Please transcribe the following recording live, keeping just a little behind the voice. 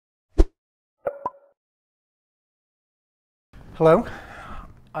Hello.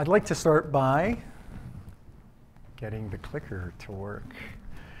 I'd like to start by getting the clicker to work.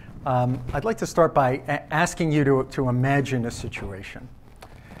 I'd like to start by asking you to imagine a situation.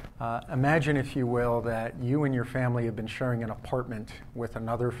 Imagine, if you will, that you and your family have been sharing an apartment with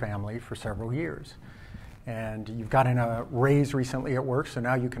another family for several years. And you've gotten a raise recently at work, so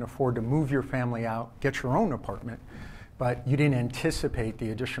now you can afford to move your family out, get your own apartment, but you didn't anticipate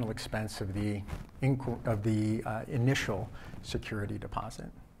the additional expense of the initial security deposit.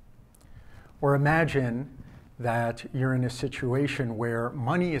 Or imagine that you're in a situation where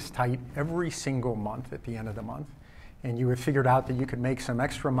money is tight every single month at the end of the month, and you have figured out that you could make some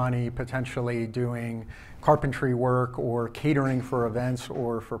extra money potentially doing carpentry work or catering for events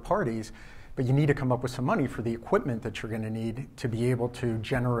or for parties, but you need to come up with some money for the equipment that you're going to need to be able to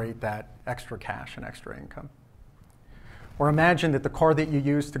generate that extra cash and extra income. Or imagine that the car that you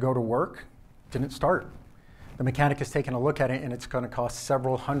used to go to work didn't start. The mechanic has taken a look at it and it's going to cost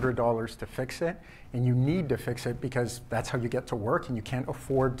several $100s to fix it, and you need to fix it because that's how you get to work and you can't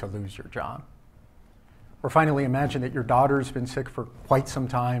afford to lose your job. Or finally, imagine that your daughter's been sick for quite some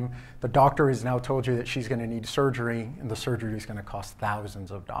time. The doctor has now told you that she's going to need surgery, and the surgery is going to cost thousands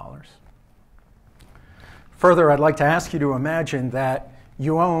of dollars. Further, I'd like to ask you to imagine that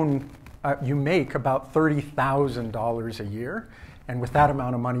you make about $30,000 a year, and with that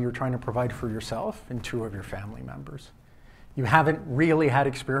amount of money, you're trying to provide for yourself and two of your family members. You haven't really had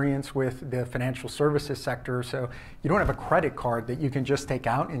experience with the financial services sector, so you don't have a credit card that you can just take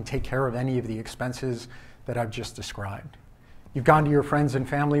out and take care of any of the expenses that I've just described. You've gone to your friends and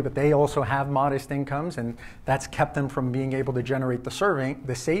family, but they also have modest incomes, and that's kept them from being able to generate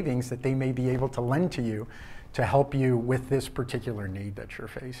the savings that they may be able to lend to you to help you with this particular need that you're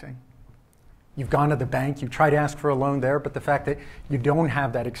facing. You've gone to the bank, you've tried to ask for a loan there, but the fact that you don't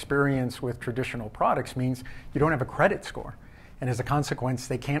have that experience with traditional products means you don't have a credit score. And as a consequence,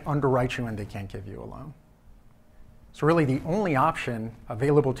 they can't underwrite you and they can't give you a loan. So really the only option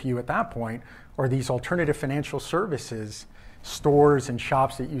available to you at that point are these alternative financial services, stores and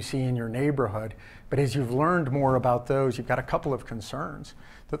shops that you see in your neighborhood. But as you've learned more about those, you've got a couple of concerns.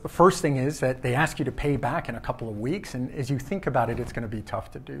 The first thing is that they ask you to pay back in a couple of weeks, and as you think about it, it's going to be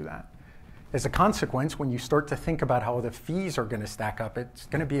tough to do that. As a consequence, when you start to think about how the fees are going to stack up, it's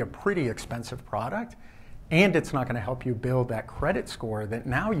going to be a pretty expensive product, and it's not going to help you build that credit score that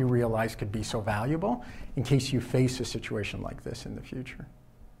now you realize could be so valuable in case you face a situation like this in the future.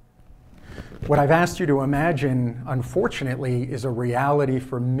 What I've asked you to imagine, unfortunately, is a reality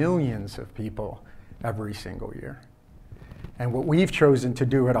for millions of people every single year. And what we've chosen to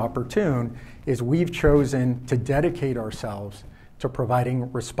do at Oportun is we've chosen to dedicate ourselves to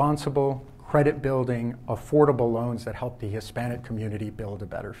providing responsible, credit-building, affordable loans that help the Hispanic community build a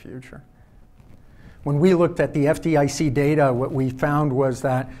better future. When we looked at the FDIC data, what we found was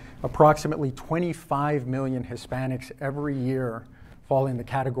that approximately 25 million Hispanics every year fall in the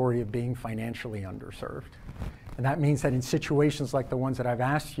category of being financially underserved. And that means that in situations like the ones that I've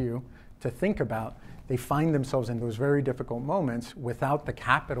asked you to think about, they find themselves in those very difficult moments without the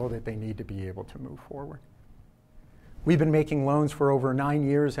capital that they need to be able to move forward. We've been making loans for over 9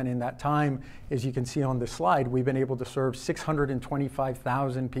 years, and in that time, as you can see on this slide, we've been able to serve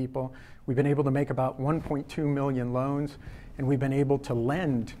 625,000 people. We've been able to make about 1.2 million loans, and we've been able to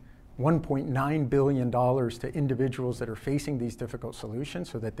lend $1.9 billion to individuals that are facing these difficult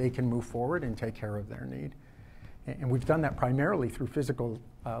solutions so that they can move forward and take care of their need. And we've done that primarily through physical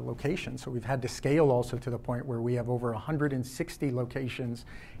locations. So we've had to scale also to the point where we have over 160 locations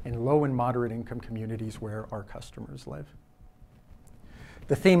in low and moderate income communities where our customers live.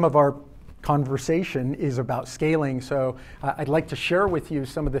 The theme of our conversation is about scaling. So I'd like to share with you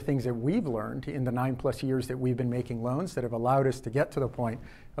some of the things that we've learned in the 9+ years that we've been making loans that have allowed us to get to the point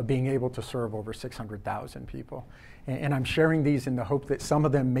of being able to serve over 600,000 people. And I'm sharing these in the hope that some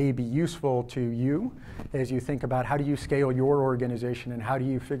of them may be useful to you as you think about how do you scale your organization and how do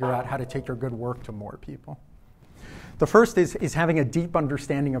you figure out how to take your good work to more people. The first is having a deep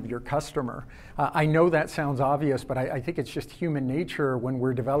understanding of your customer. I know that sounds obvious, but I think it's just human nature when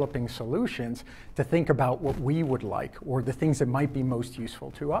we're developing solutions to think about what we would like or the things that might be most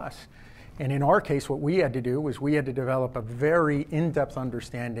useful to us. And in our case, what we had to do was we had to develop a very in-depth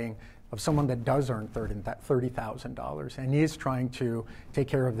understanding of someone that does earn $30,000 and is trying to take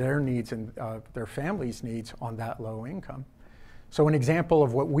care of their needs and their family's needs on that low income. So an example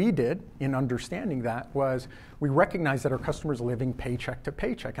of what we did in understanding that was we recognized that our customers are living paycheck to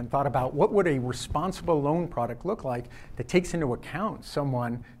paycheck and thought about what would a responsible loan product look like that takes into account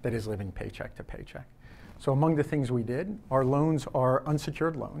someone that is living paycheck to paycheck. So among the things we did, our loans are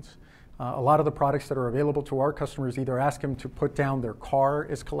unsecured loans. A lot of the products that are available to our customers either ask them to put down their car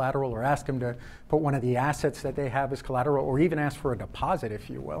as collateral or ask them to put one of the assets that they have as collateral or even ask for a deposit, if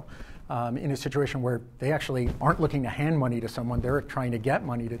you will, in a situation where they actually aren't looking to hand money to someone, they're trying to get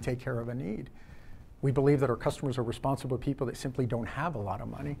money to take care of a need. We believe that our customers are responsible people that simply don't have a lot of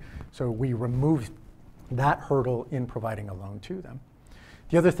money, so we removed that hurdle in providing a loan to them.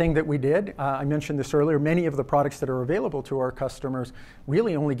 The other thing that we did, I mentioned this earlier, many of the products that are available to our customers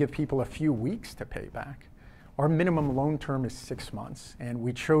really only give people a few weeks to pay back. Our minimum loan term is 6 months, and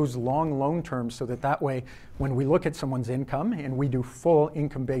we chose long loan terms so that way, when we look at someone's income and we do full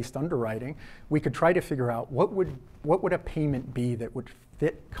income-based underwriting, we could try to figure out what would a payment be that would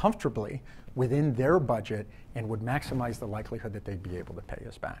fit comfortably within their budget and would maximize the likelihood that they'd be able to pay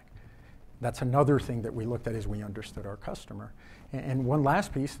us back. That's another thing that we looked at as we understood our customer. And one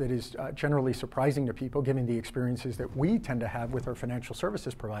last piece that is generally surprising to people, given the experiences that we tend to have with our financial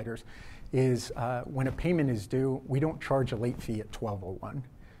services providers, is when a payment is due, we don't charge a late fee at 12:01.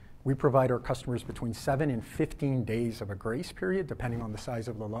 We provide our customers between 7 and 15 days of a grace period, depending on the size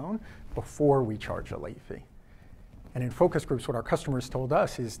of the loan, before we charge a late fee. And in focus groups, what our customers told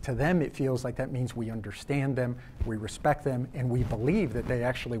us is to them it feels like that means we understand them, we respect them, and we believe that they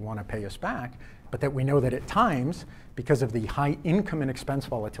actually want to pay us back, but that we know that at times, because of the high income and expense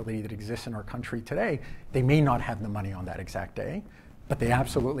volatility that exists in our country today, they may not have the money on that exact day, but they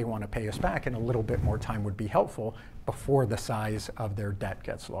absolutely want to pay us back, and a little bit more time would be helpful before the size of their debt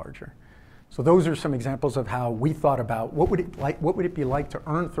gets larger. So those are some examples of how we thought about what would it be like to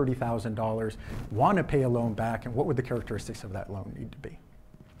earn $30,000, want to pay a loan back, and what would the characteristics of that loan need to be.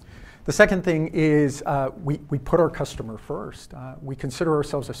 The second thing is we put our customer first. We consider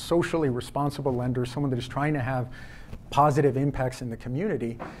ourselves a socially responsible lender, someone that is trying to have positive impacts in the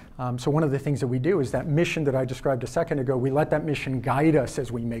community. So one of the things that we do is that mission that I described a second ago, we let that mission guide us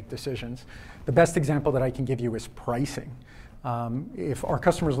as we make decisions. The best example that I can give you is pricing. If our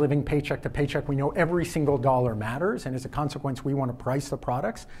customer's living paycheck to paycheck, we know every single dollar matters, and as a consequence, we want to price the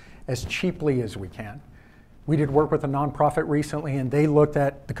products as cheaply as we can. We did work with a nonprofit recently, and they looked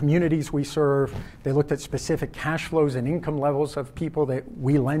at the communities we serve, they looked at specific cash flows and income levels of people that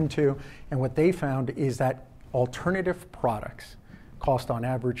we lend to, and what they found is that alternative products cost on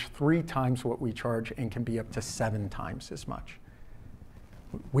average 3 times what we charge and can be up to 7 times as much.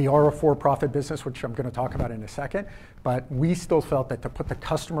 We are a for-profit business, which I'm going to talk about in a second, but we still felt that to put the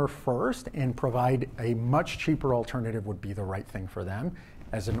customer first and provide a much cheaper alternative would be the right thing for them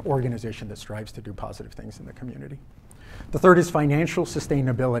as an organization that strives to do positive things in the community. The third is financial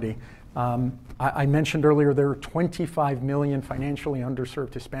sustainability. I mentioned earlier there are 25 million financially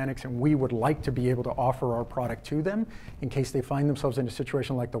underserved Hispanics, and we would like to be able to offer our product to them in case they find themselves in a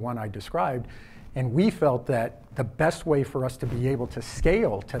situation like the one I described. And we felt that the best way for us to be able to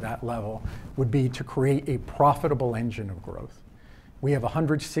scale to that level would be to create a profitable engine of growth. We have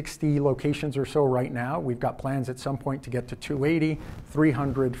 160 locations or so right now. We've got plans at some point to get to 280,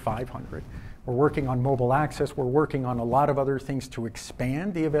 300, 500. We're working on mobile access. We're working on a lot of other things to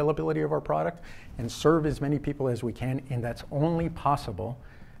expand the availability of our product and serve as many people as we can, and that's only possible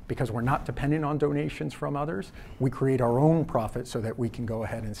because we're not dependent on donations from others. We create our own profit so that we can go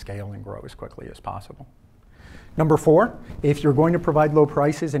ahead and scale and grow as quickly as possible. Number 4, if you're going to provide low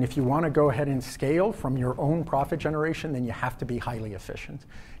prices and if you want to go ahead and scale from your own profit generation, then you have to be highly efficient.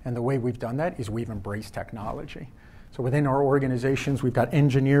 And the way we've done that is we've embraced technology. So within our organizations, we've got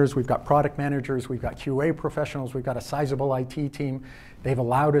engineers, we've got product managers, we've got QA professionals, we've got a sizable IT team. They've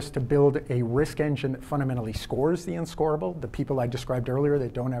allowed us to build a risk engine that fundamentally scores the unscorable, the people I described earlier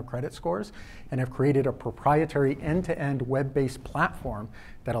that don't have credit scores, and have created a proprietary end-to-end web-based platform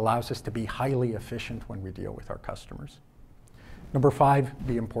that allows us to be highly efficient when we deal with our customers. Number 5,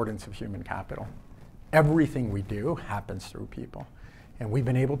 the importance of human capital. Everything we do happens through people. And we've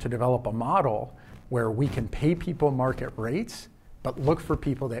been able to develop a model where we can pay people market rates, but look for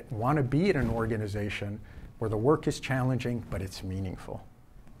people that want to be at an organization where the work is challenging, but it's meaningful.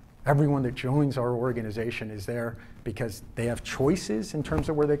 Everyone that joins our organization is there because they have choices in terms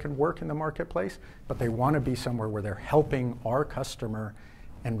of where they can work in the marketplace, but they want to be somewhere where they're helping our customer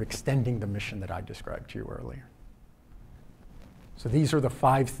and extending the mission that I described to you earlier. So these are the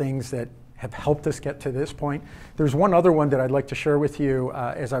 5 things that have helped us get to this point. There's one other one that I'd like to share with you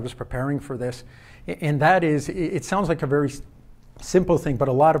as I was preparing for this, and that is, it sounds like a very simple thing, but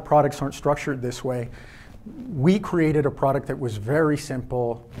a lot of products aren't structured this way. We created a product that was very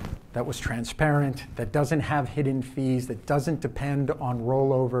simple, that was transparent, that doesn't have hidden fees, that doesn't depend on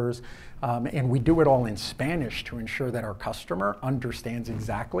rollovers, and we do it all in Spanish to ensure that our customer understands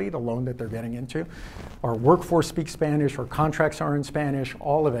exactly the loan that they're getting into. Our workforce speaks Spanish, our contracts are in Spanish,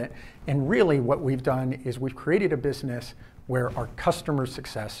 all of it. And really what we've done is we've created a business where our customer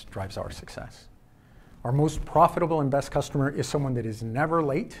success drives our success. Our most profitable and best customer is someone that is never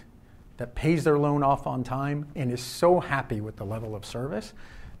late, that pays their loan off on time, and is so happy with the level of service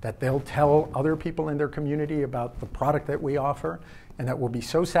that they'll tell other people in their community about the product that we offer, and that will be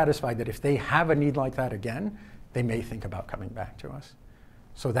so satisfied that if they have a need like that again, they may think about coming back to us.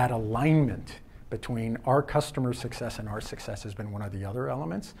 So that alignment between our customer success and our success has been one of the other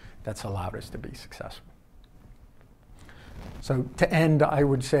elements that's allowed us to be successful. So to end, I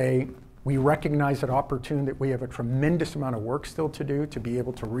would say we recognize at Oportun that we have a tremendous amount of work still to do to be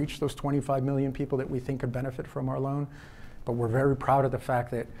able to reach those 25 million people that we think could benefit from our loan. But we're very proud of the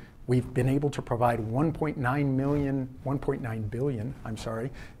fact that we've been able to provide $1.9 billion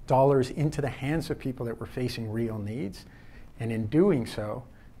into the hands of people that were facing real needs. And in doing so,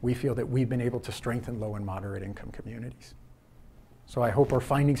 we feel that we've been able to strengthen low and moderate income communities. So I hope our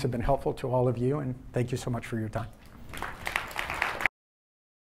findings have been helpful to all of you, and thank you so much for your time.